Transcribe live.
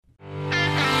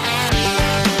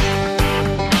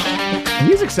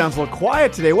music sounds a little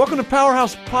quiet today. Welcome to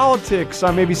Powerhouse Politics.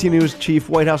 I'm ABC News Chief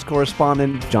White House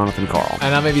Correspondent Jonathan Karl.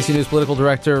 And I'm ABC News Political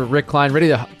Director Rick Klein, ready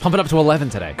to pump it up to 11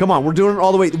 today. Come on, we're doing it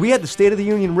all the way. We had the State of the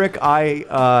Union, Rick. I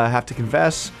have to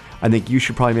confess, I think you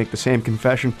should probably make the same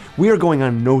confession. We are going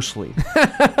on no sleep.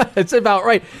 It's about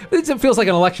right. It feels like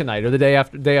an election night or the day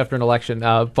after an election.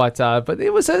 But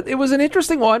it was an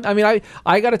interesting one. I mean,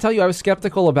 I got to tell you, I was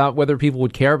skeptical about whether people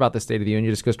would care about the State of the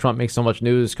Union just because Trump makes so much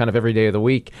news kind of every day of the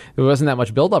week. There wasn't that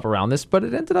much buildup around this, but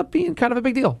it ended up being kind of a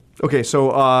big deal. Okay,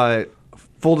 so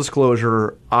full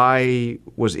disclosure, I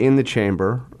was in the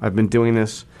chamber. I've been doing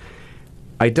this.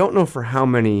 I don't know for how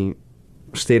many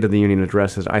State of the Union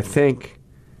addresses. I think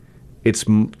it's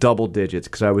double digits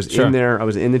because I was in there. I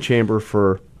was in the chamber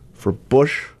for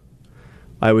Bush.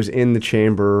 I was in the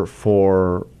chamber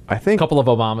for, I think, a couple of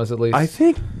Obamas at least. I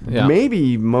think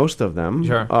maybe most of them.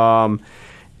 Sure.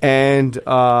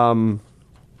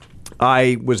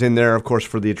 I was in there, of course,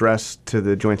 for the address to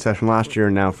the joint session last year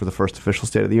and now for the first official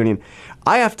State of the Union.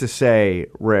 I have to say,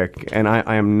 Rick, and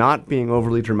I am not being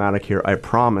overly dramatic here, I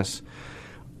promise,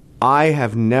 I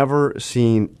have never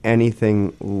seen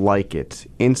anything like it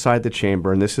inside the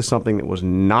chamber, and this is something that was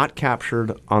not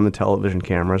captured on the television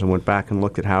cameras. I went back and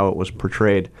looked at how it was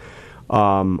portrayed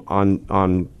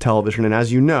on television. And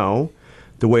as you know,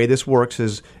 the way this works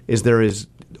is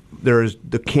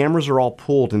the cameras are all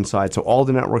pooled inside, so all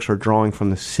the networks are drawing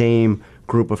from the same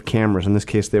group of cameras. In this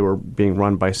case, they were being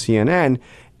run by CNN,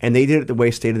 and they did it the way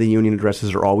State of the Union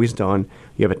addresses are always done.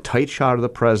 You have a tight shot of the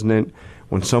president.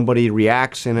 When somebody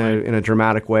reacts in a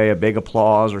dramatic way, a big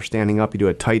applause or standing up, you do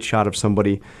a tight shot of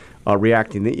somebody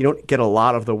reacting. You don't get a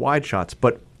lot of the wide shots.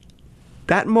 But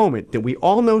that moment that we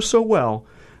all know so well,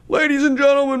 ladies and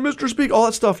gentlemen, Mr. Speaker, all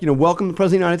that stuff, welcome the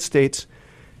President of the United States.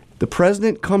 The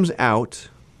president comes out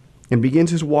and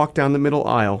begins his walk down the middle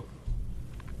aisle.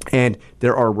 And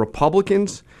there are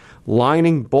Republicans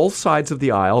lining both sides of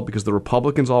the aisle because the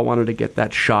Republicans all wanted to get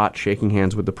that shot shaking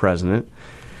hands with the president.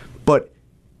 But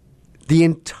the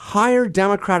entire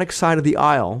Democratic side of the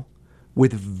aisle,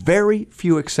 with very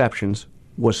few exceptions,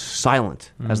 was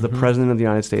silent as the President of the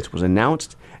United States was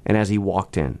announced and as he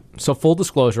walked in. So full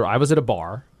disclosure, I was at a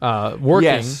bar,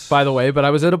 working, by the way, but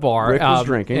I was at a bar. Rick was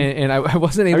drinking. And I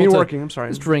wasn't able to... working, I'm sorry. I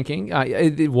was drinking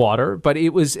water, but it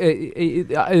was...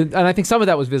 and I think some of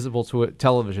that was visible to a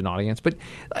television audience, but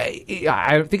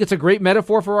I think it's a great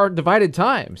metaphor for our divided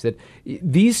times, that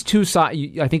these two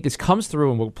sides... I think this comes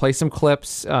through, and we'll play some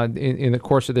clips in the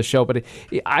course of the show, but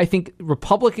I think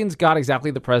Republicans got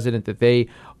exactly the president that they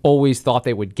always thought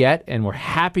they would get, and were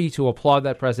happy to applaud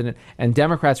that president, and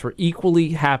Democrats were equally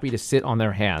happy to sit on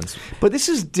their hands. But this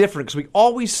is different because we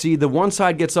always see the one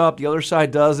side gets up, the other side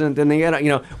doesn't,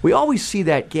 and we always see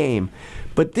that game.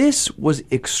 But this was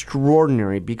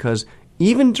extraordinary because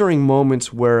even during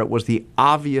moments where it was the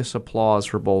obvious applause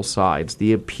for both sides,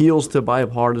 the appeals to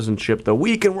bipartisanship, that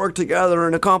we can work together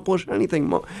and accomplish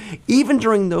anything, even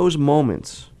during those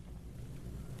moments,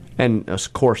 and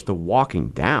of course the walking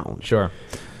down. Sure.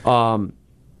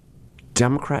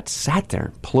 Democrats sat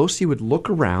there. Pelosi would look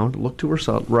around, look to her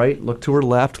right, look to her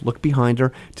left, look behind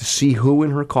her to see who in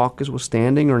her caucus was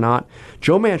standing or not.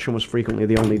 Joe Manchin was frequently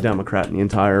the only Democrat in the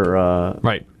entire...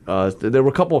 right. There were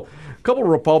a couple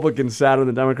Republicans sat on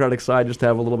the Democratic side just to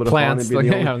have a little bit of Plants, fun.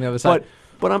 And on the other side.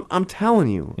 But I'm telling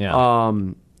you,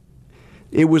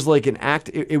 it was like an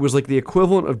act. It was like the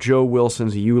equivalent of Joe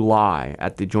Wilson's "You Lie"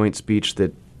 at the joint speech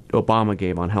that Obama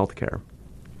gave on health care.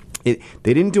 They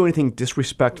didn't do anything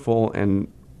disrespectful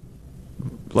and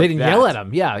they didn't yell at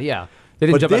him. Yeah. They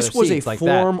didn't jump this was a like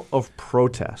form that. of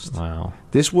protest. Wow.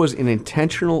 This was an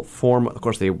intentional form. Of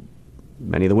course,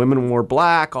 many of the women wore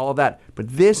black, all of that. But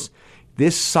this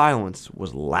silence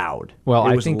was loud. Well,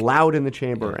 it was loud in the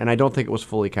chamber, and I don't think it was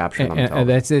fully captured on the television.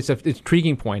 And it's an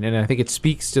intriguing point, and I think it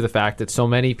speaks to the fact that so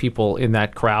many people in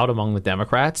that crowd among the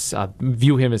Democrats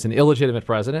view him as an illegitimate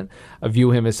president,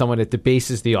 view him as someone that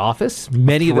debases the office.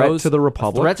 Many of those to the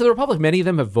Republic. Threat to the Republic. Many of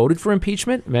them have voted for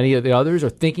impeachment. Many of the others are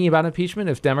thinking about impeachment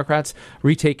if Democrats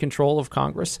retake control of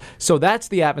Congress. So that's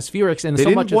the atmospherics, and they so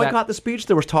didn't much boycott of that, the speech.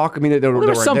 There was talk. I mean, there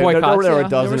were some boycotts. There were a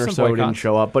dozen or so who didn't boycotts.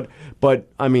 show up, but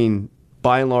I mean,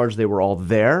 by and large, they were all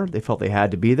there. They felt they had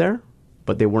to be there,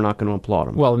 but they were not going to applaud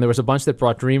them. Well, and there was a bunch that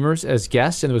brought Dreamers as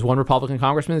guests, and there was one Republican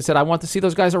congressman that said, I want to see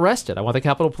those guys arrested. I want the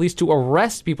Capitol Police to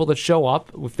arrest people that show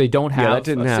up if they don't have that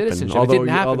didn't happen. citizenship. It didn't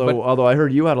happen. Although I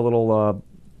heard you had a little...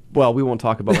 well, we won't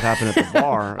talk about what happened at the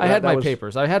bar. I had my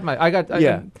papers. But you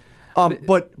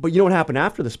know what happened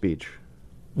after the speech?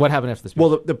 What happened after the speech?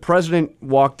 Well, the president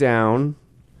walked down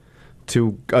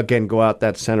to, again, go out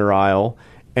that center aisle,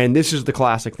 And this is the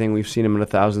classic thing. We've seen him in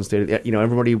 1,000 states.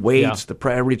 Everybody waits.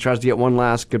 Yeah. Everybody tries to get one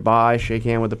last goodbye, shake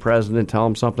hand with the president, tell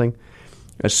him something.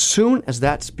 As soon as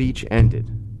that speech ended,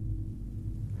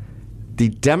 the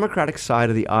Democratic side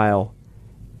of the aisle,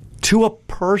 to a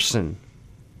person,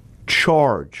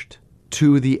 charged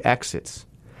to the exits.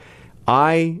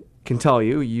 I can tell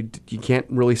you, you can't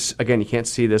really, again, you can't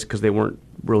see this because they weren't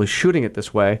really shooting it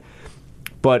this way.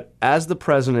 But as the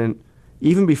president,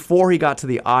 even before he got to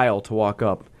the aisle to walk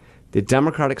up, the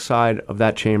Democratic side of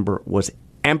that chamber was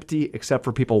empty except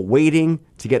for people waiting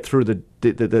to get through the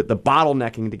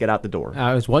bottlenecking to get out the door.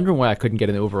 I was wondering why I couldn't get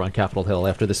an Uber on Capitol Hill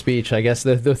after the speech. I guess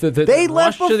they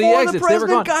left before the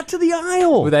president got to the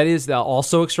aisle. Well, that is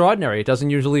also extraordinary. It doesn't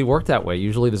usually work that way.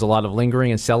 Usually there's a lot of lingering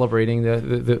and celebrating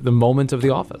the moment of the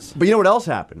office. But you know what else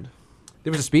happened?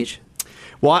 There was a speech?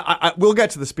 Well, we'll get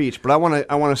to the speech, but I want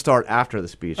to start after the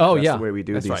speech. Oh, that's yeah. the way we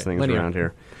do That's these right. things Linear. around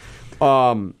here.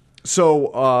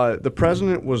 So the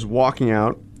president was walking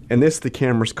out, and the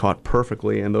cameras caught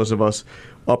perfectly, and those of us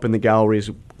up in the galleries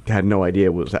had no idea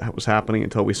what was happening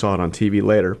until we saw it on TV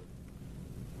later.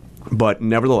 But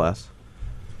nevertheless,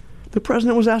 the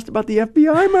president was asked about the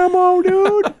FBI memo,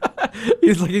 dude.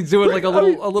 He's doing like a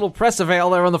little press avail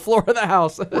there on the floor of the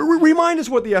House. Remind us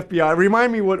what the FBI.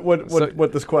 Remind me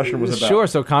what this question was about. Sure.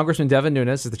 So Congressman Devin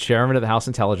Nunes is the chairman of the House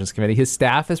Intelligence Committee. His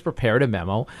staff has prepared a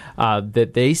memo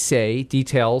that they say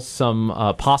details some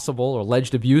possible or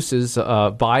alleged abuses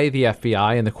by the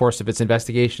FBI in the course of its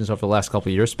investigations over the last couple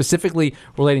of years, specifically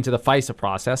relating to the FISA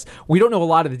process. We don't know a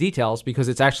lot of the details because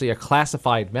it's actually a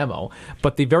classified memo,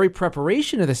 but the very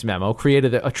preparation of this memo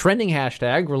created a trending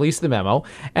hashtag, release the memo,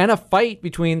 and a fight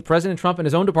between President Trump and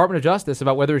his own Department of Justice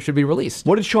about whether it should be released.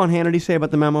 What did Sean Hannity say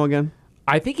about the memo again?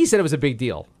 I think he said it was a big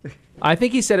deal. I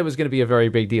think he said it was going to be a very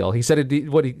big deal. He said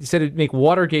it'd make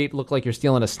Watergate look like you're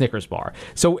stealing a Snickers bar.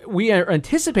 So we are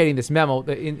anticipating this memo.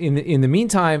 In the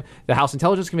meantime, the House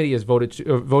Intelligence Committee has voted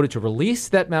to release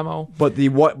that memo. But the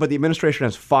administration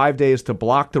has 5 days to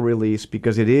block the release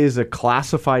because it is a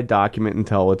classified document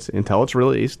until it's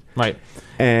released. Right.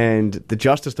 And the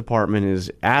Justice Department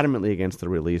is adamantly against the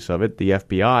release of it. The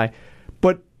FBI,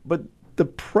 but the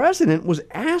president was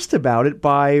asked about it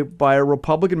by a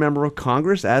Republican member of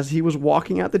Congress as he was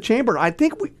walking out the chamber. I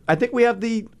think we have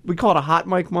we call it a hot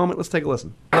mic moment. Let's take a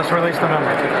listen. Let's release the memo.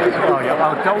 Oh,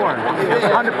 yeah. Oh, don't worry.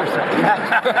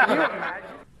 100%.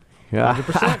 Yeah,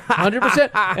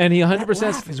 100%, and he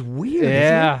 100% is weird.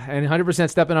 Yeah, and 100%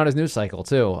 stepping on his news cycle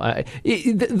too.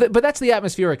 But that's the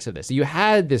atmospherics of this. You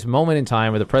had this moment in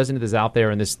time where the president is out there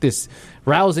and this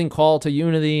rousing call to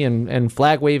unity and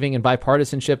flag waving and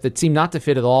bipartisanship that seemed not to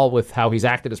fit at all with how he's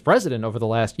acted as president over the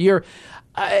last year.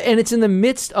 And it's in the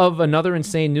midst of another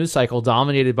insane news cycle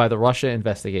dominated by the Russia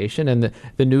investigation and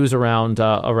the news around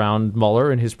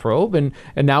Mueller and his probe, and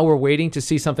now we're waiting to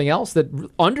see something else that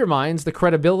undermines the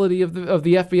credibility of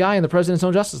the FBI and the president's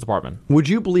own Justice Department. Would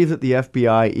you believe that the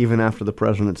FBI, even after the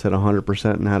president said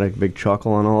 100% and had a big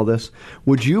chuckle on all this,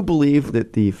 would you believe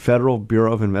that the Federal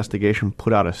Bureau of Investigation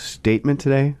put out a statement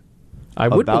today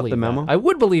about the memo? I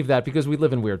would believe that because we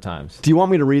live in weird times. Do you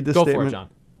want me to read this Go statement? for it, John.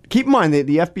 Keep in mind that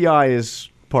the FBI is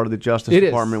part of the Justice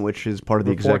Department, which is part of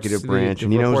the executive branch,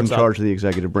 and you know who's in charge of the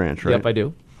executive branch, right? Yep, I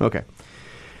do. Okay.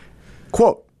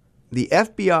 Quote, the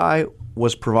FBI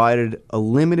was provided a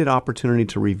limited opportunity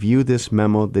to review this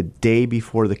memo the day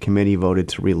before the committee voted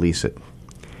to release it.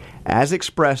 As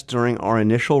expressed during our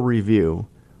initial review,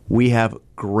 we have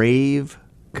grave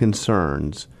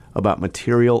concerns about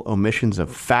material omissions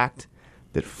of fact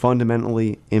that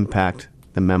fundamentally impact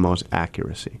the memo's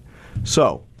accuracy.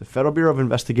 So, the Federal Bureau of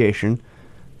Investigation,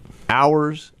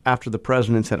 hours after the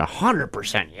president said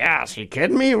 100%, yes, you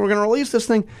kidding me? We're going to release this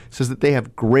thing, says that they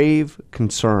have grave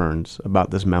concerns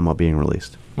about this memo being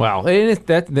released. Wow, and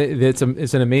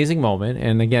it's an amazing moment,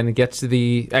 and again, it gets to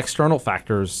the external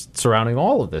factors surrounding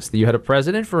all of this. You had a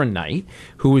president for a night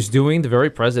who was doing the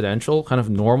very presidential kind of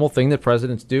normal thing that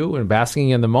presidents do, and basking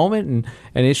in the moment,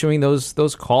 and issuing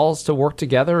those calls to work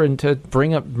together and to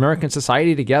bring up American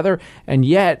society together, and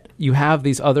yet you have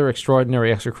these other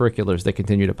extraordinary extracurriculars that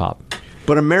continue to pop.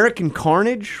 But American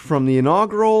carnage from the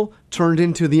inaugural turned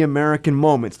into the American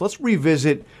moments. Let's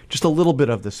revisit just a little bit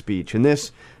of the speech. And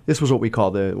this was what we call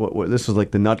this is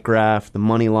like the nut graph, the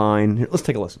money line. Here, let's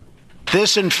take a listen.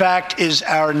 This, in fact, is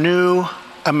our new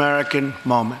American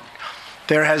moment.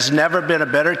 There has never been a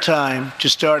better time to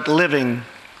start living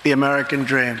the American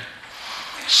dream.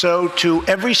 So to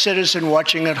every citizen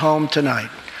watching at home tonight,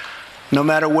 no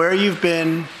matter where you've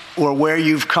been or where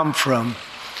you've come from,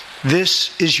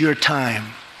 this is your time.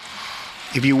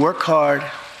 If you work hard,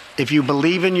 if you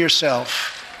believe in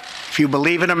yourself, if you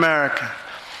believe in America,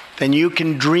 then you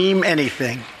can dream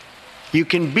anything. You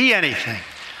can be anything.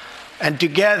 And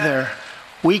together,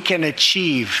 we can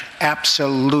achieve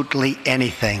absolutely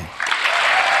anything.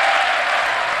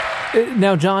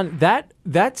 Now, John,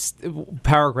 that's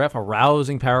paragraph, a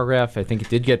rousing paragraph. I think it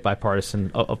did get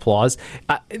bipartisan applause.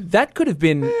 That could have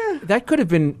been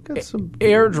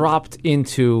airdropped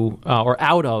into or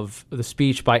out of the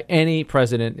speech by any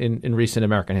president in recent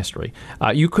American history.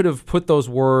 You could have put those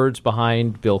words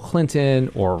behind Bill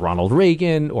Clinton or Ronald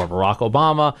Reagan or Barack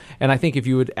Obama, and I think if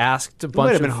you had asked a bunch, it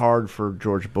might have been hard for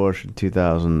George Bush in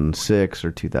 2006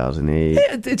 or 2008.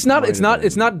 It's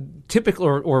not typical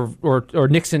or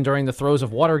Nixon during the throes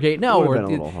of Watergate. No, or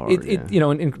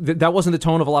that wasn't the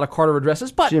tone of a lot of Carter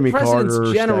addresses. But Jimmy presidents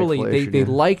Carter, generally they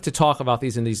like to talk about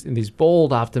these in these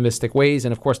bold, optimistic ways.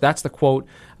 And of course, that's the quote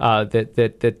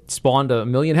that spawned a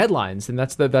million headlines, and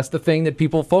that's the thing that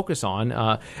people focus on.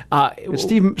 Did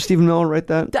Stephen Miller write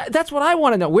that? That's what I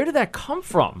want to know. Where did that come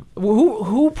from?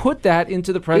 Who put that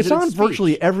into the president's It's on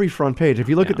virtually every front page. If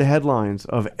you look at the headlines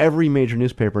of every major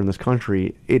newspaper in this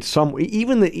country, it's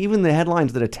even the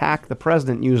headlines that attack the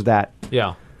president use that.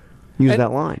 Yeah.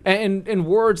 That line. And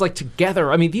words like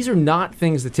together. I mean, these are not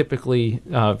things that typically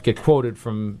get quoted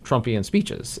from Trumpian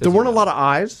speeches. There weren't a lot of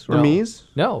I's or me's?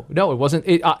 No, it wasn't.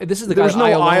 This is the There's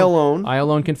guy. no I alone. I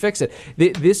alone can fix it.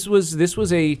 This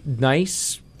was a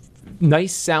nice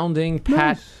sounding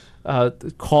pat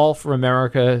call for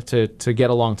America to get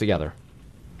along together.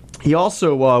 He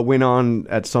also went on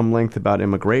at some length about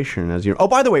immigration. Oh,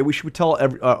 by the way, we should tell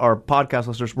our podcast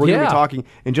listeners we're going to be talking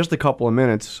in just a couple of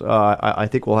minutes. I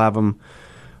think we'll have him.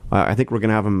 I think we're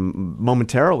going to have him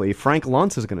momentarily. Frank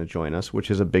Luntz is going to join us,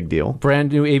 which is a big deal.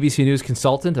 Brand new ABC News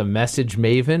consultant, a message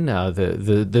maven,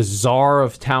 the czar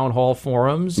of town hall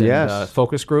forums and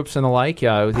focus groups and the like.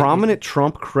 Prominent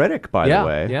Trump critic, by the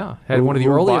way. Yeah, had one of the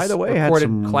earliest reported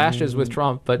had clashes with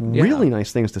Trump, but really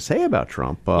nice things to say about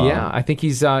Trump. I think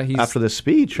he's after the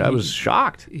speech, I was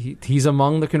shocked. He's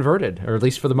among the converted, or at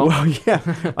least for the moment.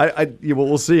 Well,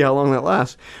 we'll see how long that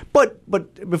lasts.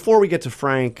 But before we get to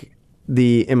Frank,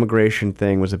 the immigration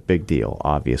thing was a big deal,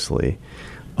 obviously.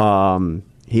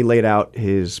 He laid out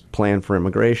his plan for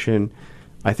immigration.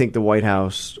 I think the White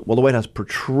House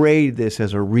portrayed this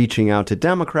as a reaching out to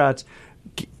Democrats.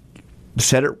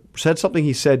 Said something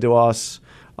he said to us,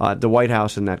 the White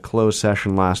House in that closed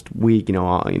session last week,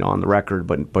 on the record,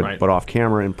 but off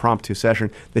camera, impromptu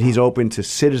session, that he's open to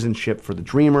citizenship for the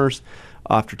Dreamers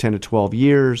after 10 to 12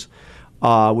 years.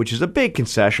 Which is a big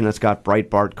concession that's got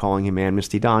Breitbart calling him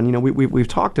Amnesty Don. We've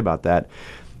talked about that.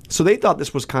 So they thought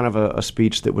this was kind of a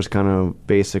speech that was going to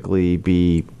basically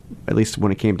be, at least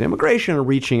when it came to immigration,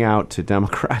 reaching out to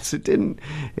Democrats. It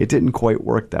didn't quite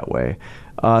work that way.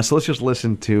 So let's just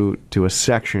listen to a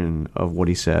section of what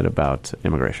he said about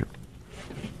immigration.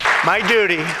 My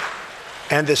duty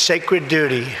and the sacred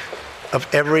duty of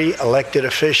every elected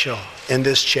official in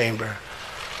this chamber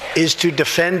is to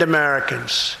defend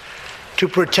Americans, to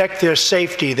protect their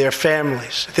safety, their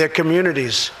families, their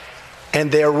communities,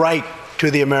 and their right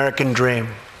to the American dream.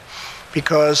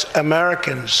 Because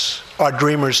Americans are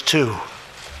dreamers too.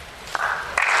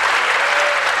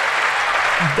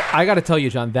 I got to tell you,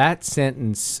 John, that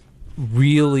sentence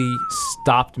really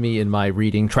stopped me in my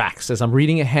reading tracks as I'm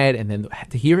reading ahead, and then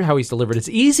to hear how he's delivered. It's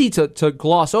easy to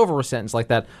gloss over a sentence like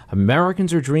that.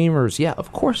 Americans are dreamers. Yeah,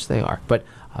 of course they are. But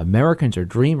Americans are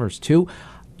dreamers too.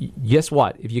 Guess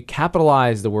what? If you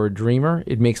capitalize the word dreamer,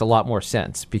 it makes a lot more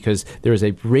sense, because there is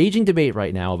a raging debate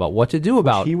right now about what to do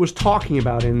about. He was talking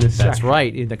about in this section. That's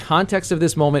right. In the context of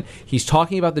this moment, he's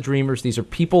talking about the dreamers. These are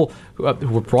people who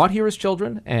were brought here as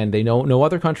children, and they know no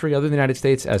other country other than the United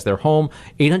States as their home.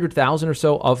 800,000 or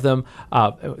so of them.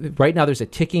 Right now, there's a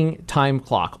ticking time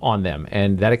clock on them,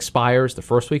 and that expires the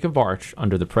first week of March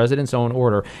under the president's own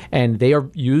order. And they're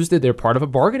part of a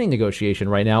bargaining negotiation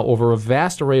right now over a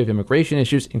vast array of immigration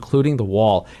issues, including the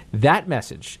wall. That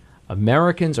message,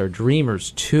 Americans are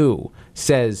dreamers too,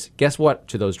 says, guess what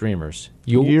to those dreamers?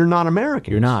 You're not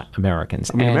Americans. You're not Americans.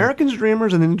 I mean, Americans are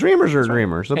dreamers, and then dreamers are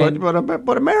dreamers.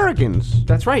 But Americans.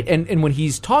 That's right. And when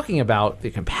he's talking about the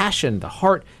compassion, the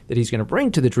heart that he's going to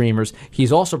bring to the dreamers,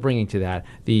 he's also bringing to that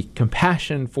the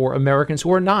compassion for Americans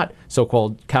who are not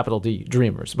so-called capital D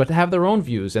dreamers, but to have their own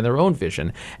views and their own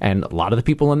vision. And a lot of the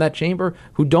people in that chamber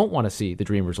who don't want to see the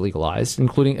dreamers legalized,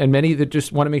 and many that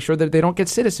just want to make sure that they don't get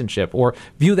citizenship or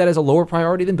view that as a lower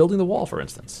priority than building the wall, for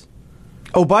instance.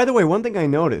 Oh, by the way, one thing I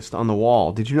noticed on the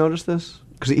wall, did you notice this?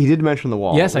 Because he did mention the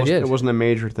wall. Yes, I did. It wasn't a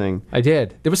major thing. I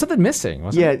did. There was something missing,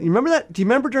 wasn't Yeah, you remember that? Do you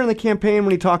remember during the campaign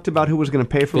when he talked about who was going to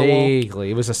pay for the wall?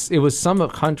 Vaguely. It was some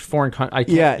foreign country.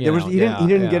 Yeah, there was. He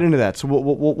didn't get into that. So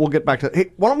we'll get back to that.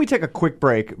 Hey, why don't we take a quick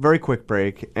break, very quick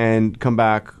break, and come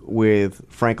back with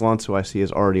Frank Luntz, who I see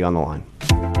is already on the line.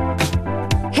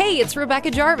 Hey, it's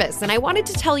Rebecca Jarvis, and I wanted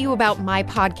to tell you about my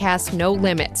podcast, No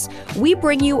Limits. We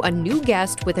bring you a new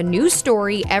guest with a new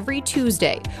story every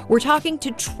Tuesday. We're talking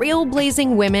to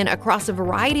trailblazing women across a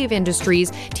variety of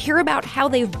industries to hear about how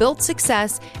they've built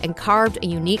success and carved a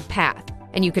unique path.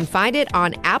 And you can find it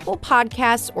on Apple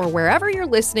Podcasts or wherever you're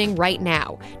listening right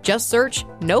now. Just search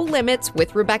No Limits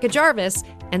with Rebecca Jarvis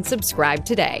and subscribe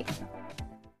today.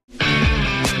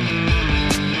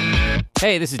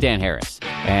 Hey, this is Dan Harris,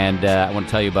 and I want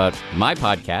to tell you about my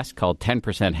podcast called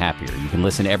 10% Happier. You can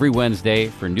listen every Wednesday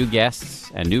for new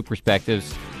guests and new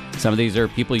perspectives. Some of these are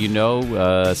people you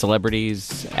know,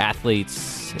 celebrities,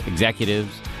 athletes,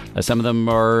 executives. Some of them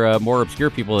are more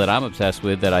obscure people that I'm obsessed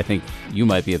with that I think you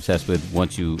might be obsessed with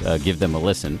once you give them a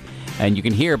listen. And you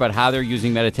can hear about how they're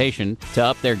using meditation to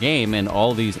up their game in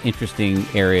all these interesting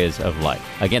areas of life.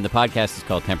 Again, the podcast is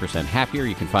called 10% Happier.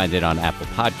 You can find it on Apple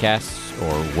Podcasts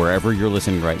or wherever you're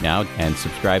listening right now, and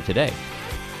subscribe today.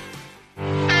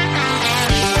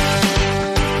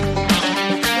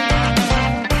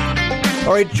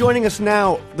 All right, joining us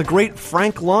now, the great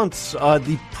Frank Luntz,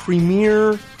 the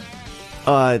premier.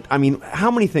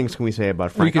 How many things can we say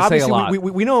about Frank? We can say a lot.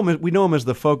 We know him. We know him as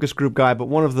the focus group guy, but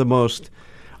one of the most,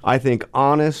 I think,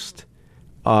 honest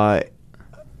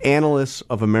analysts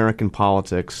of American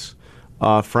politics.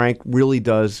 Frank really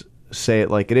does say it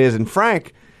like it is. And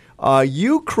Frank,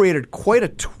 you created quite a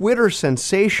Twitter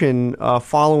sensation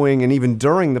following and even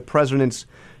during the president's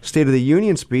State of the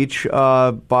Union speech.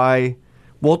 Tell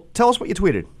us what you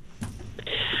tweeted.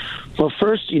 Well,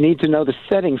 first, you need to know the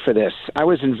setting for this. I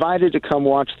was invited to come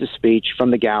watch the speech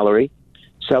from the gallery.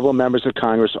 Several members of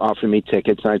Congress offered me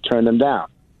tickets, and I turned them down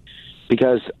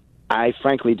because I,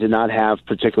 frankly, did not have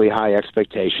particularly high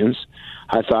expectations.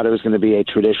 I thought it was going to be a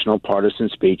traditional partisan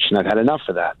speech, and I've had enough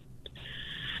of that.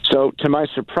 So, to my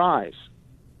surprise,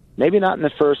 maybe not in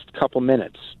the first couple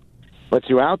minutes, but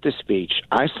throughout the speech,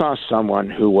 I saw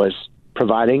someone who was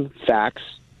providing facts,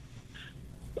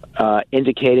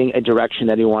 indicating a direction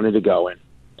that he wanted to go in,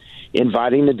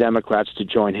 inviting the Democrats to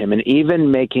join him, and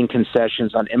even making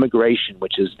concessions on immigration,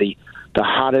 which is the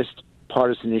hottest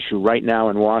partisan issue right now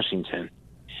in Washington.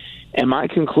 And my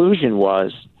conclusion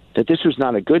was that this was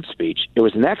not a good speech. It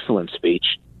was an excellent speech,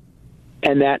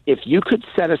 and that if you could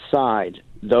set aside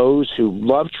those who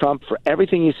love Trump for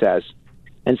everything he says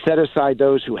and set aside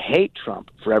those who hate Trump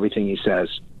for everything he says,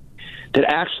 that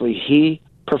actually he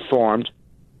performed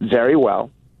very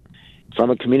well. From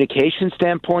a communication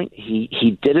standpoint,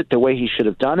 he did it the way he should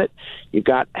have done it. You've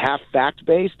got half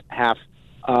fact-based, half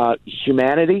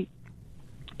humanity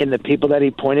in the people that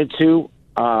he pointed to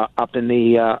up in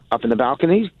the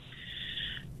balconies.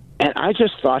 And I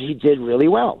just thought he did really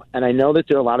well. And I know that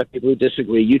there are a lot of people who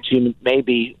disagree. You two may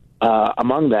be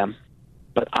among them.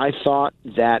 But I thought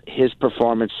that his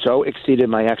performance so exceeded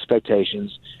my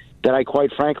expectations that I,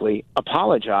 quite frankly,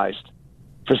 apologized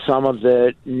for some of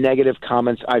the negative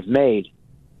comments I've made.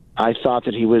 I thought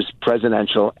that he was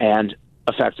presidential and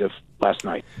effective last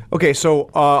night. Okay, so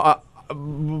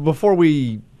before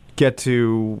we get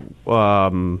to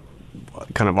kind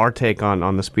of our take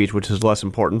on the speech, which is less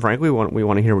important, frankly, we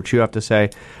want to hear what you have to say.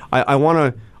 I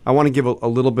want to give a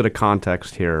little bit of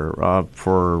context here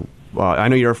for. I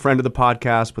know you're a friend of the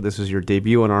podcast, but this is your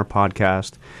debut on our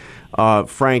podcast.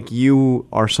 Frank, you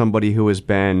are somebody who has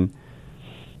been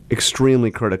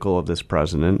extremely critical of this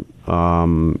president.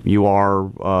 You are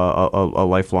a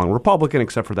lifelong Republican,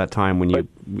 except for that time when you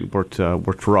worked for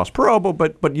Ross Perot.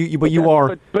 But you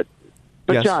are. But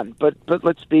yes. John. But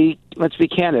let's be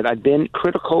candid. I've been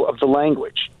critical of the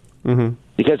language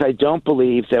because I don't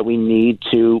believe that we need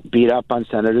to beat up on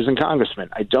senators and congressmen.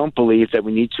 I don't believe that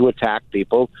we need to attack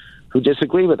people who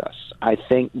disagree with us. I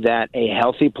think that a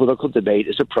healthy political debate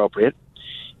is appropriate,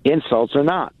 insults are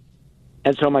not.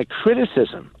 And so my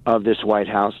criticism of this White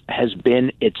House has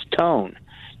been its tone,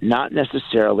 not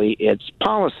necessarily its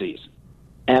policies.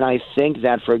 And I think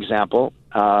that, for example,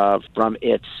 from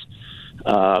its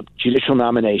judicial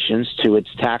nominations to its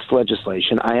tax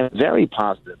legislation, I am very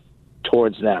positive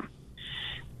towards them.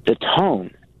 The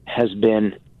tone has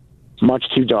been much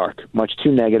too dark, much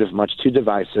too negative, much too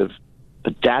divisive.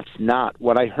 But that's not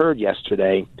what I heard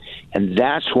yesterday, and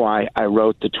that's why I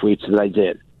wrote the tweets that I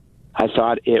did. I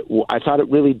thought it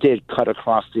really did cut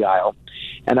across the aisle,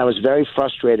 and I was very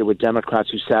frustrated with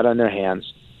Democrats who sat on their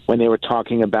hands when they were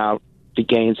talking about the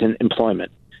gains in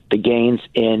employment, the gains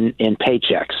in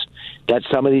paychecks, that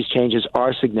some of these changes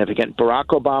are significant. Barack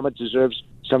Obama deserves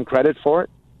some credit for it,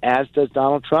 as does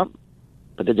Donald Trump.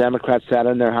 But the Democrats sat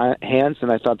on their hands,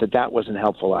 and I thought that wasn't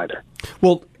helpful either.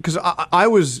 Well, because I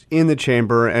was in the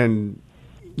chamber, and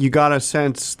you got a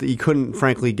sense that you couldn't,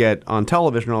 frankly, get on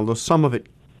television, although some of it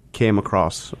came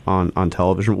across on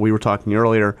television. We were talking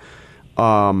earlier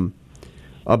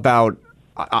about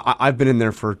I've been in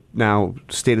there for now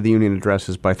State of the Union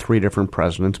addresses by 3 different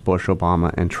presidents, Bush,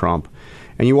 Obama, and Trump.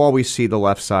 And you always see the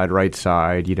left side, right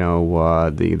side,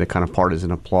 the kind of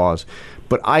partisan applause.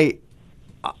 But I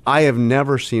have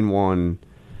never seen one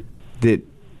that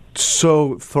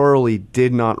so thoroughly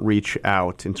did not reach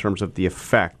out in terms of the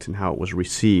effect and how it was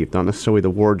received, not necessarily the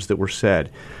words that were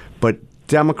said. But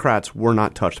Democrats were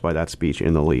not touched by that speech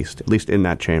in the least, at least in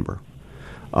that chamber.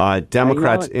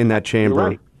 Democrats in that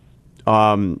chamber,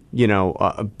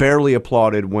 barely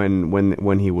applauded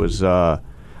when he was.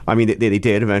 They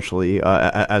did eventually,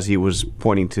 as he was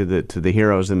pointing to the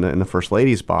heroes in the First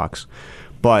Lady's box,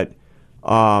 but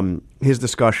his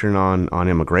discussion on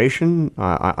immigration,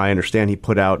 I understand he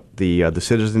put out the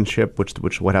citizenship, which the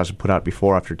White House had put out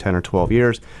before after 10 or 12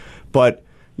 years, but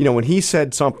when he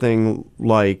said something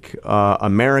like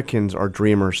Americans are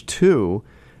dreamers too,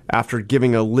 after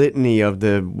giving a litany of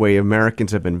the way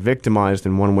Americans have been victimized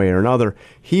in one way or another,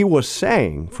 he was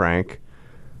saying, Frank,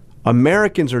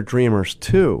 Americans are dreamers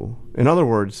too. In other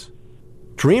words,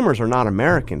 dreamers are not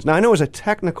Americans. Now, I know as a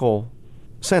technical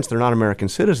sense they're not American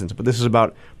citizens, but this is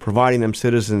about providing them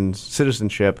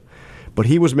citizenship. But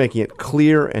he was making it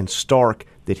clear and stark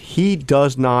that he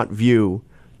does not view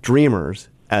dreamers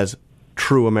as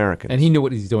true Americans. And he knew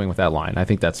what he's doing with that line. I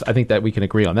think that we can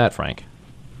agree on that, Frank.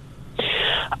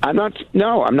 I'm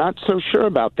not so sure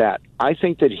about that. I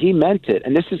think that he meant it,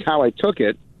 and this is how I took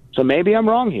it, so maybe I'm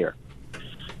wrong here.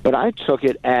 But I took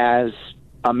it as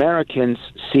Americans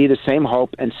see the same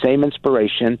hope and same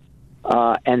inspiration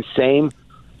and same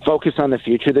focus on the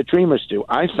future that dreamers do.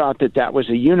 I thought that was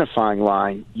a unifying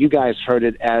line. You guys heard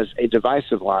it as a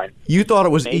divisive line. You thought it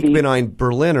was Ich bin ein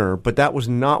Berliner, but that was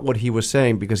not what he was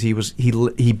saying, because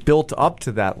he built up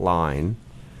to that line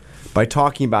by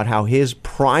talking about how his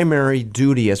primary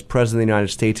duty as president of the United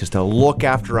States is to look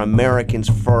after Americans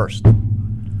first,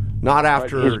 not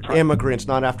after immigrants,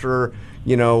 not after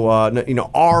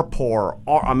our poor,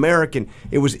 our American.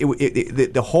 It was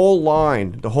the whole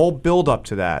line, the whole build up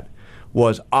to that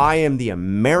was, I am the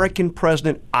American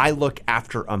president. I look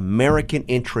after American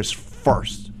interests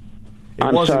first.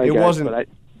 I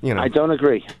don't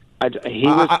agree. I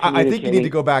think you need to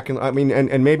go back and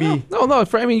maybe. No.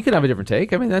 You can have a different take.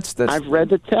 That's. I've read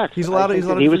the text. He's allowed a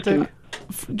different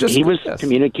take. He was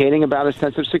communicating about a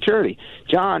sense of security.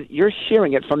 John, you're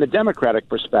hearing it from the Democratic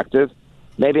perspective.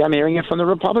 Maybe I'm hearing it from the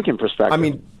Republican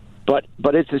perspective. But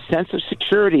it's a sense of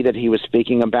security that he was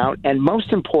speaking about, and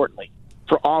most importantly,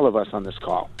 for all of us on this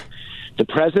call, the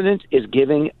president is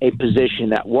giving a position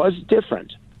that was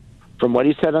different from what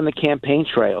he said on the campaign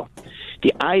trail.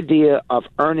 The idea of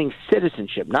earning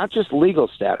citizenship, not just legal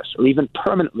status or even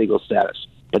permanent legal status,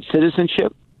 but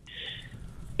citizenship.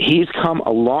 He's come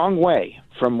a long way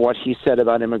from what he said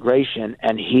about immigration,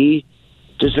 and he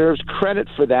deserves credit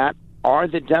for that. Are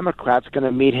the Democrats going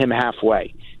to meet him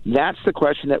halfway? That's the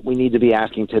question that we need to be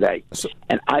asking today.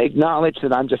 And I acknowledge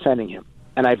that I'm defending him,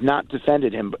 and I've not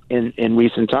defended him in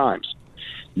recent times.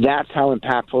 That's how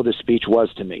impactful this speech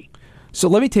was to me. So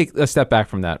let me take a step back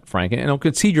from that, Frank, and I'll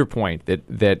concede your point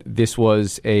that this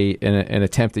was an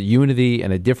attempt at unity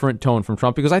and a different tone from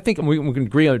Trump, because I think we can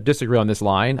agree or disagree on this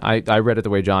line. I read it the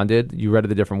way John did. You read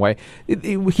it a different way.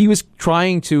 He was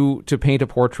trying to paint a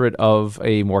portrait of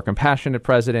a more compassionate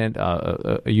president,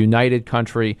 a united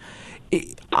country.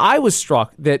 I was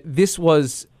struck that this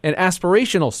was an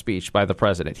aspirational speech by the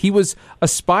president. He was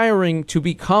aspiring to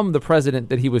become the president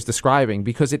that he was describing,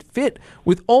 because it fit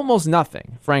with almost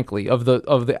nothing, frankly, of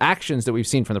the actions that we've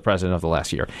seen from the president of the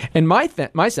last year. And my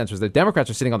sense was that Democrats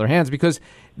are sitting on their hands because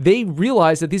they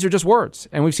realize that these are just words.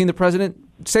 And we've seen the president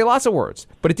say lots of words,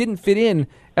 but it didn't fit in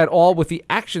at all with the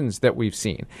actions that we've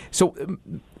seen. So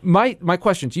my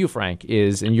question to you, Frank,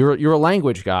 is, and you're a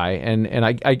language guy, and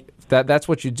that's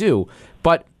what you do,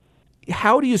 but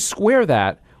how do you square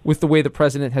that with the way the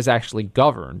president has actually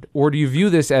governed? Or do you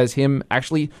view this as him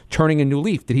actually turning a new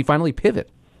leaf? Did he finally pivot?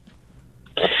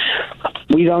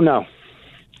 We don't know.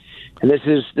 And this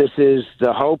is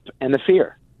the hope and the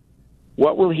fear.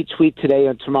 What will he tweet today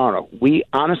and tomorrow? We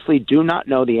honestly do not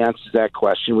know the answer to that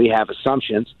question. We have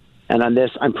assumptions. And on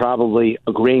this, I'm probably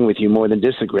agreeing with you more than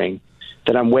disagreeing,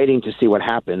 that I'm waiting to see what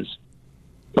happens.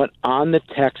 But on the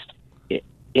text,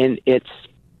 in its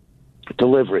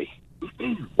delivery,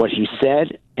 what he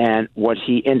said and what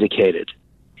he indicated.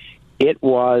 It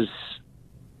was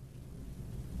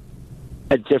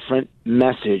a different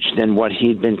message than what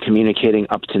he'd been communicating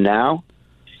up to now.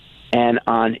 And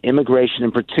on immigration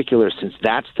in particular, since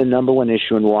that's the number one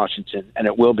issue in Washington, and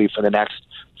it will be for the next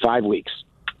 5 weeks,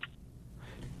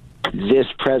 this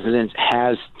president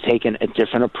has taken a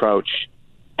different approach,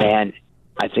 and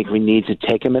I think we need to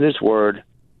take him at his word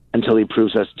until he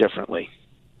proves us differently.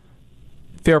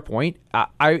 Fair point.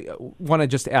 I want to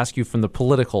just ask you from the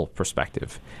political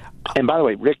perspective. And by the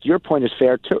way, Rick, your point is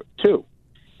fair too.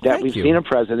 That Thank we've you. seen a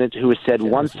president who has said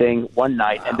one thing one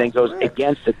night and then goes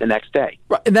against it the next day.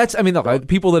 Right, and that's, I mean, look,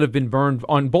 people that have been burned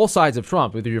on both sides of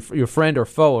Trump, whether you're your friend or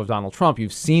foe of Donald Trump,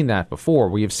 you've seen that before.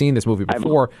 We have seen this movie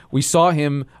before. We saw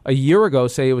him a year ago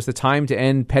say it was the time to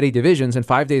end petty divisions, and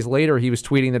 5 days later he was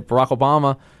tweeting that Barack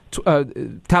Obama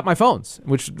tapped my phones,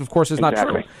 which of course is not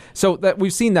true. So that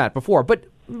we've seen that before. But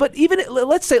even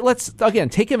let's again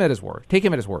take him at his word. Take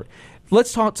him at his word.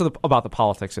 Let's talk about the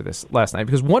politics of this last night,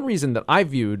 because one reason that I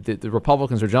viewed that the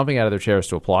Republicans are jumping out of their chairs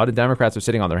to applaud and Democrats are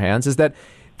sitting on their hands is that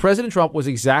President Trump was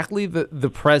exactly the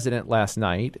president last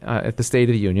night at the State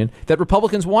of the Union that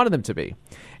Republicans wanted them to be.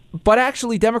 But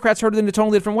actually, Democrats heard it in a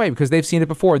totally different way because they've seen it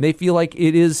before, and they feel like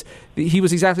he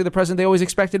was exactly the president they always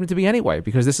expected him to be anyway,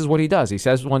 because this is what he does. He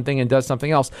says one thing and does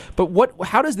something else. But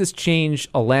how does this change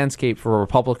a landscape for a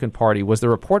Republican Party? Was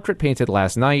there a portrait painted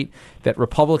last night that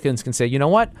Republicans can say, you know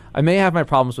what, I may have my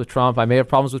problems with Trump, I may have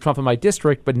problems with Trump in my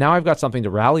district, but now I've got something to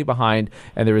rally behind,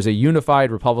 and there is a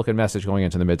unified Republican message going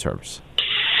into the midterms?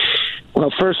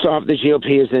 Well, first off, the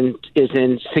GOP is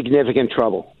in significant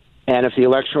trouble. And if the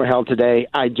election were held today,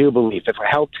 I do believe, if it were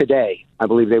held today, I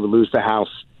believe they would lose the House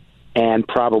and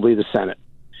probably the Senate.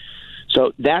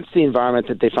 So that's the environment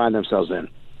that they find themselves in.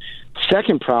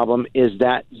 Second problem is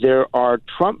that there are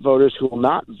Trump voters who will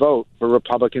not vote for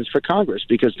Republicans for Congress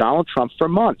because Donald Trump for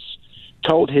months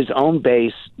told his own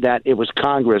base that it was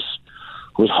Congress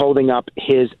who was holding up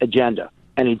his agenda.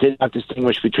 And he did not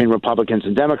distinguish between Republicans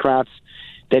and Democrats.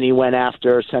 Then he went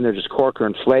after Senators Corker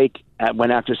and Flake,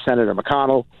 went after Senator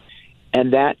McConnell.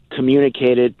 And that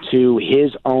communicated to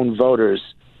his own voters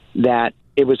that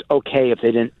it was okay if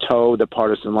they didn't toe the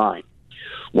partisan line.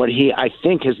 What he, I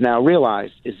think, has now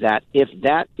realized is that if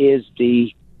that's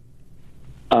the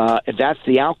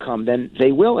outcome, then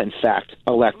they will, in fact,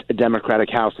 elect a Democratic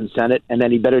House and Senate, and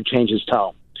then he better change his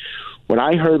tone. What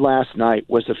I heard last night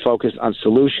was a focus on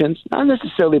solutions, not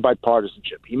necessarily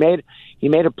bipartisanship. He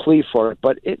made a plea for it,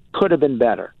 but it could have been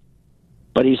better.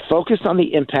 But he's focused on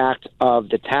the impact of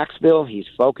the tax bill. He's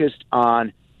focused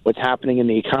on what's happening in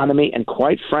the economy. And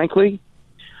quite frankly,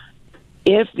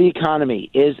 if the economy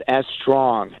is as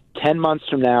strong 10 months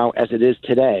from now as it is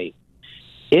today,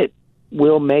 it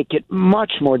will make it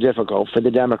much more difficult for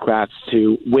the Democrats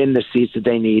to win the seats that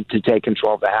they need to take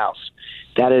control of the House.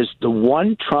 That is the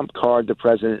one trump card the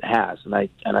president has, and I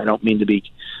don't mean to be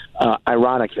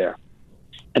ironic there.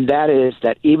 And that is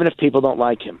that even if people don't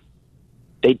like him,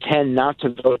 they tend not to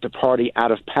vote the party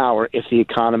out of power if the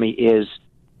economy is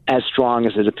as strong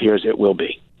as it appears it will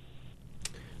be.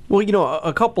 Well, you know,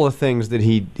 a couple of things that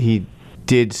he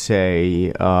did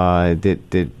say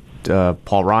that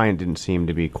Paul Ryan didn't seem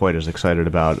to be quite as excited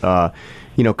about.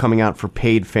 Coming out for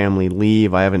paid family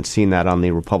leave. I haven't seen that on the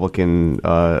Republican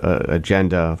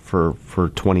agenda for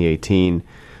 2018.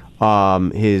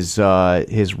 His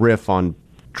riff on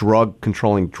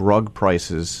controlling drug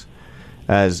prices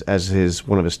as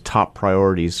one of his top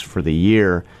priorities for the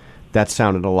year, that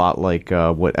sounded a lot like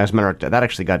what, as a matter of fact, that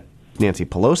actually got Nancy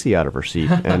Pelosi out of her seat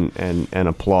and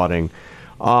applauding.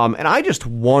 And I just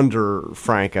wonder,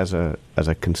 Frank, as a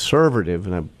conservative,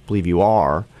 and I believe you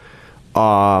are,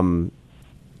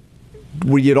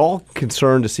 were you at all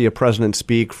concerned to see a president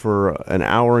speak for an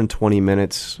hour and 20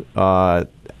 minutes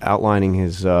outlining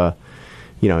his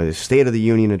State of the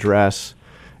Union address,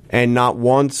 and not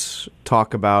once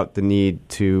talk about the need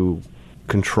to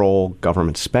control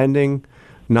government spending,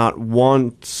 not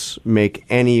once make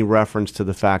any reference to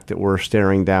the fact that we're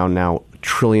staring down now $1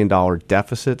 trillion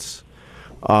deficits,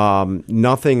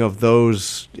 nothing of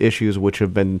those issues which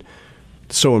have been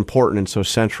so important and so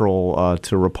central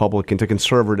to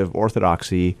conservative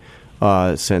orthodoxy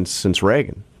since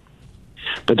Reagan.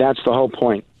 But that's the whole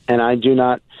point. And I do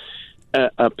not,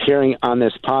 appearing on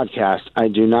this podcast, I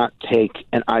do not take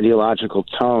an ideological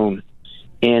tone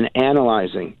in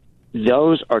analyzing.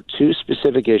 Those are two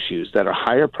specific issues that are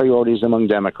higher priorities among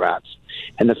Democrats.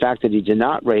 And the fact that he did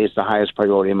not raise the highest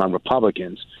priority among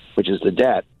Republicans, which is the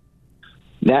debt,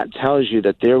 that tells you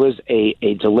that there was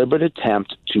a deliberate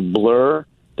attempt to blur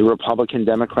the the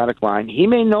Republican-Democratic line. He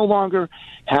may no longer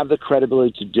have the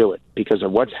credibility to do it because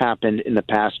of what's happened in the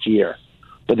past year.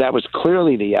 But that was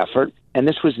clearly the effort, and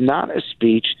this was not a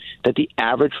speech that the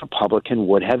average Republican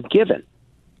would have given.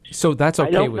 So that's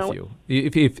okay with you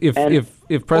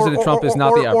if President Trump is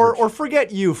not the average, or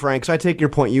forget you, Frank. So I take your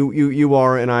point. You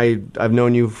are, and I've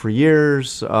known you for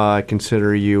years. I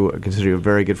consider you a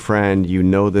very good friend. You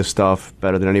know this stuff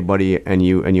better than anybody, and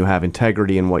you have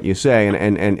integrity in what you say,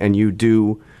 and you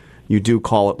do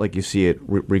call it like you see it,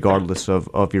 regardless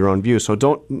of your own view. So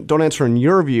don't answer in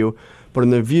your view, but in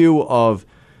the view of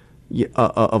a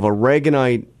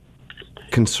Reaganite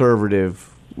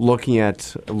conservative looking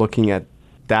at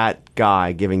that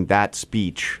guy giving that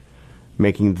speech,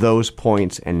 making those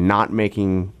points, and not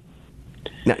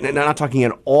talking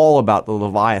at all about the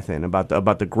Leviathan,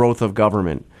 about the growth of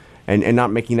government, and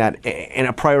not making that in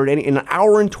a priority in an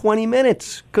hour and 20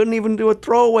 minutes. Couldn't even do a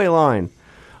throwaway line.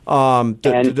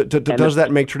 Does that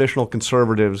make traditional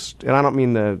conservatives, and I don't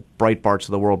mean the Breitbarts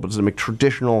of the world, but does it make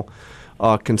traditional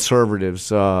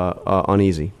conservatives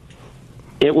uneasy?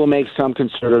 It will make some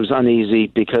conservatives uneasy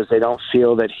because they don't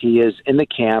feel that he is in the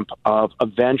camp of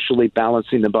eventually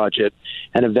balancing the budget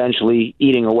and eventually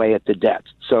eating away at the debt.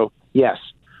 So, yes,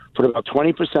 for about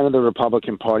 20% of the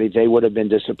Republican Party, they would have been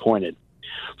disappointed.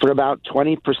 For about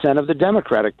 20% of the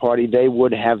Democratic Party, they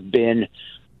would have been,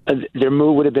 their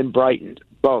mood would have been brightened,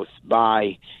 both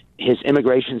by his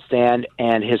immigration stand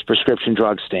and his prescription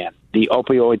drug stand. The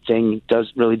opioid thing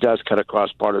really does cut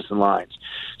across partisan lines.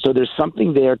 So there's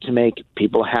something there to make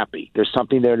people happy. There's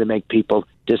something there to make people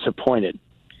disappointed.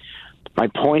 My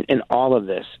point in all of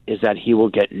this is that he will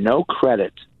get no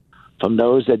credit from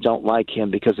those that don't like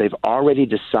him because they've already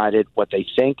decided what they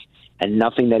think, and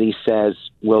nothing that he says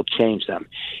will change them.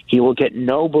 He will get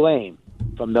no blame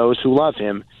from those who love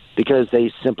him because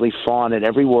they simply fawn at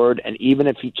every word, and even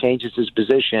if he changes his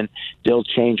position, they'll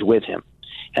change with him.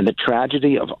 And the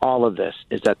tragedy of all of this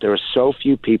is that there are so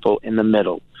few people in the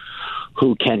middle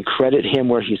who can credit him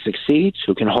where he succeeds,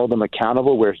 who can hold him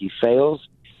accountable where he fails,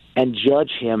 and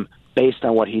judge him based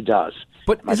on what he does.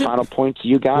 But my final point to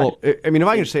you guys. Well, I mean, if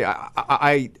I can say,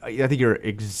 I think you're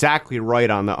exactly right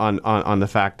on the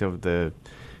fact of the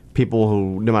people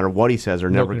who, no matter what he says, are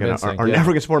never going to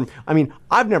support him. I mean,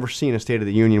 I've never seen a State of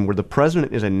the Union where the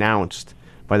president is announced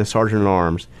by the sergeant at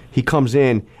arms. He comes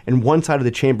in, and one side of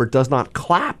the chamber does not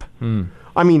clap.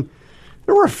 I mean,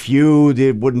 there were a few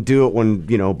that wouldn't do it when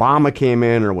Obama came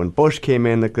in or when Bush came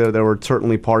in. There were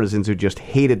certainly partisans who just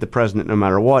hated the president no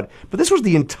matter what. But this was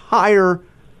the entire,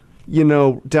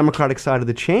 Democratic side of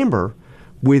the chamber,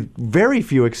 with very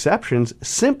few exceptions,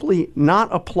 simply not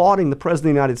applauding the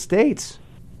president of the United States.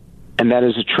 And that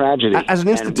is a tragedy. As an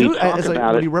institute, as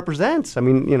what he represents. I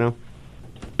mean,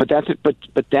 But that's it. But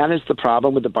that is the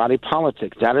problem with the body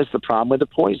politic. That is the problem with the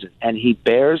poison, and he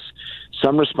bears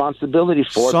some responsibility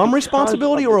for it. Some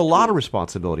responsibility, or a lot of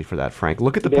responsibility for that, Frank.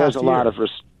 Look at the past year.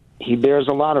 He bears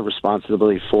a lot of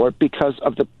responsibility for it because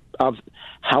of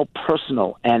how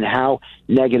personal and how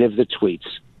negative the tweets,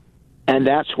 and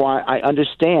that's why I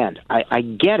understand. I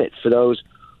get it for those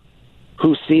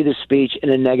who see the speech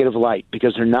in a negative light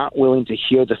because they're not willing to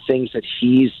hear the things that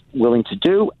he's willing to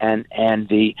do and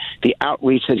the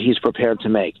outreach that he's prepared to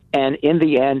make. And in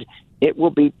the end, it will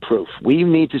be proof. We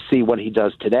need to see what he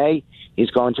does today.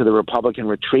 He's going to the Republican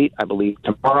retreat, I believe,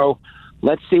 tomorrow.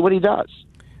 Let's see what he does.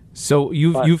 So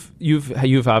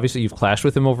you've obviously clashed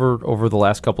with him over the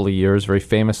last couple of years, very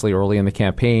famously early in the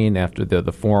campaign after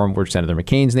the forum where Senator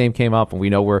McCain's name came up, and we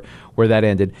know where that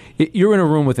ended. You're in a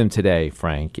room with him today,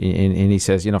 Frank, and he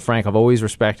says, Frank, I've always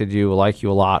respected you, like you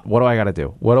a lot. What do I got to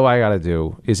do? What do I got to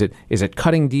do? Is it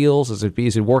cutting deals? Is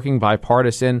it working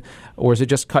bipartisan, or is it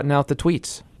just cutting out the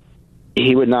tweets?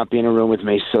 He would not be in a room with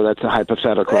me, so that's a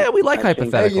hypothetical. Yeah, we like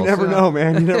hypotheticals. You never know,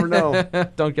 man. You never know.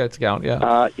 Don't get count,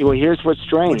 yeah. Well, here's what's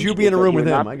strange. Would you be in a room with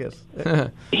him, I guess?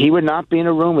 He would not be in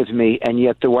a room with me, and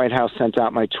yet the White House sent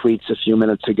out my tweets a few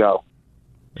minutes ago.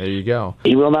 There you go.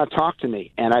 He will not talk to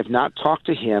me, and I've not talked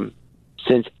to him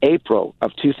since April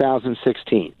of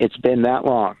 2016. It's been that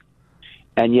long,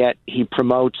 and yet he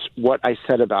promotes what I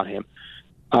said about him.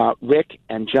 Rick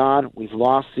and John, we've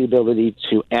lost the ability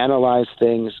to analyze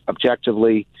things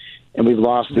objectively, and we've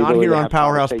lost the ability to have Not here on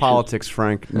Powerhouse Politics,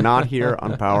 Frank. Not here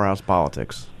on Powerhouse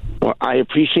Politics. Well, I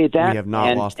appreciate that. We have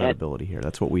not lost that ability here.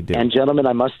 That's what we do. And gentlemen,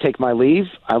 I must take my leave.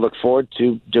 I look forward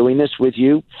to doing this with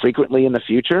you frequently in the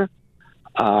future.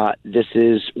 This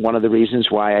is one of the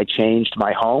reasons why I changed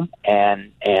my home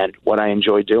and what I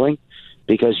enjoy doing.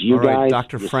 Because you guys,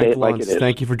 Dr. Frank Luntz,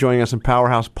 thank you for joining us in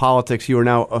Powerhouse Politics. You are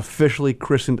now officially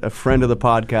christened a friend of the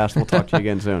podcast. We'll talk to you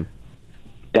again soon.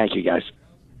 Thank you, guys.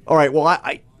 All right. Well,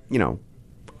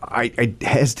 I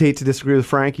hesitate to disagree with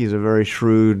Frank. He's a very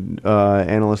shrewd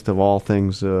analyst of all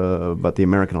things about the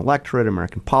American electorate,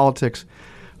 American politics.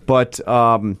 But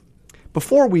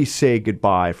before we say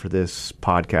goodbye for this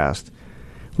podcast,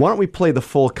 why don't we play the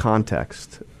full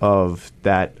context of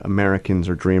that Americans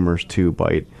Are Dreamers 2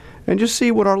 bite and just see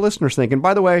what our listeners think. And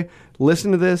by the way,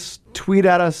 listen to this, tweet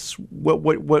at us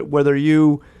whether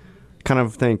you kind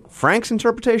of think Frank's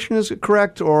interpretation is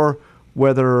correct or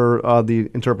whether the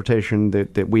interpretation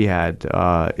that we had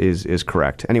is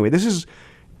correct. Anyway, this is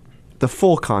the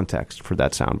full context for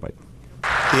that soundbite.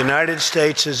 The United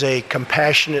States is a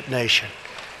compassionate nation.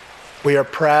 We are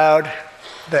proud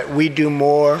that we do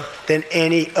more than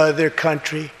any other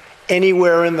country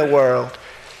anywhere in the world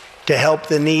to help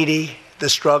the needy, the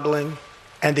struggling,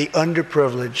 and the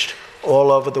underprivileged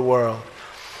all over the world.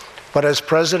 But as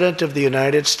President of the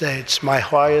United States, my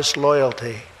highest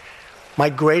loyalty, my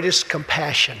greatest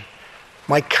compassion,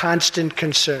 my constant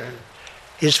concern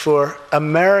is for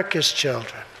America's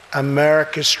children,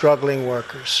 America's struggling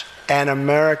workers, and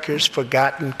America's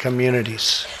forgotten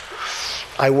communities.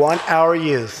 I want our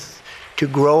youth to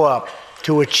grow up,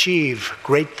 to achieve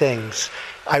great things.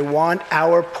 I want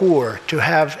our poor to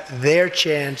have their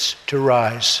chance to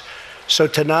rise. So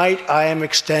tonight I am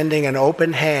extending an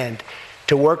open hand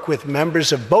to work with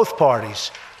members of both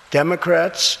parties,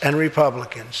 Democrats and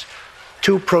Republicans,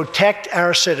 to protect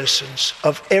our citizens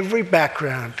of every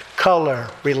background, color,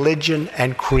 religion,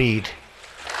 and creed.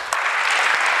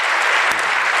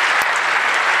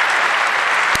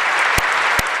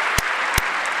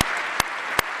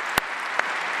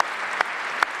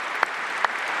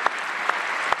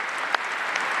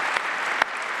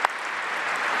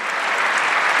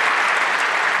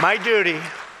 My duty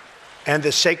and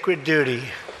the sacred duty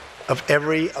of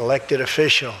every elected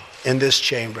official in this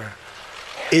chamber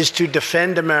is to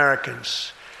defend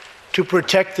Americans, to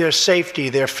protect their safety,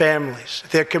 their families,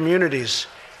 their communities,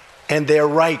 and their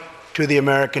right to the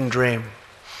American dream.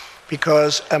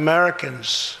 Because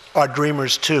Americans are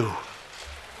dreamers too.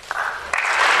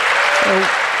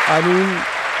 I mean,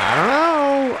 I don't know.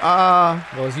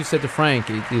 Well, as you said to Frank,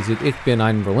 is it Ich bin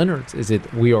ein Berliner? Is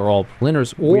it we are all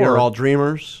Berliners? Or we are all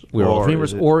dreamers? We are all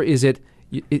dreamers. Or is it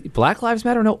Black Lives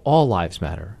Matter? No, all lives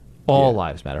matter. All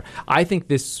lives matter. I think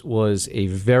this was a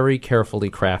very carefully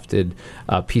crafted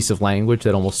piece of language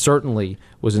that almost certainly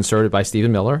was inserted by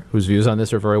Stephen Miller, whose views on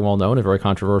this are very well known and very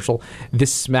controversial.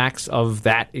 This smacks of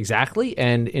that exactly,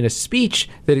 and in a speech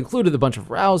that included a bunch of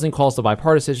rousing calls to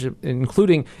bipartisanship,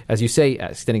 including, as you say,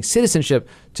 extending citizenship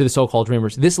to the so-called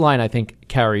dreamers. This line, I think,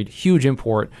 carried huge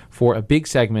import for a big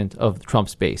segment of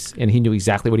Trump's base, and he knew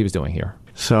exactly what he was doing here.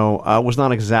 So it was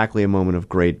not exactly a moment of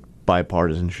great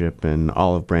bipartisanship and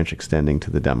olive branch extending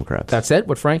to the Democrats. That said,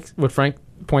 what Frank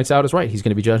points out is right. He's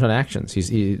going to be judged on actions.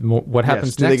 What happens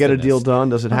next? Do they get a deal done?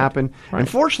 Does it happen? Right.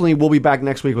 Unfortunately, we'll be back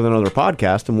next week with another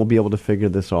podcast, and we'll be able to figure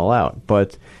this all out.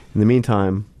 But in the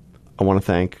meantime, I want to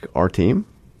thank our team.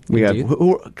 We have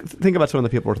think about some of the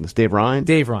people working this. Dave Ryan,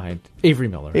 Avery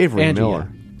Miller,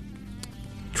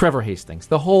 Trevor Hastings,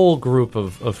 the whole group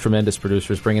of tremendous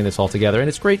producers bringing this all together. And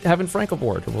it's great having Frank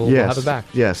aboard. We'll have it back.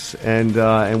 Yes,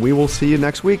 and we will see you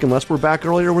next week unless we're back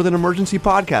earlier with an emergency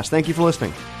podcast. Thank you for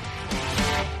listening.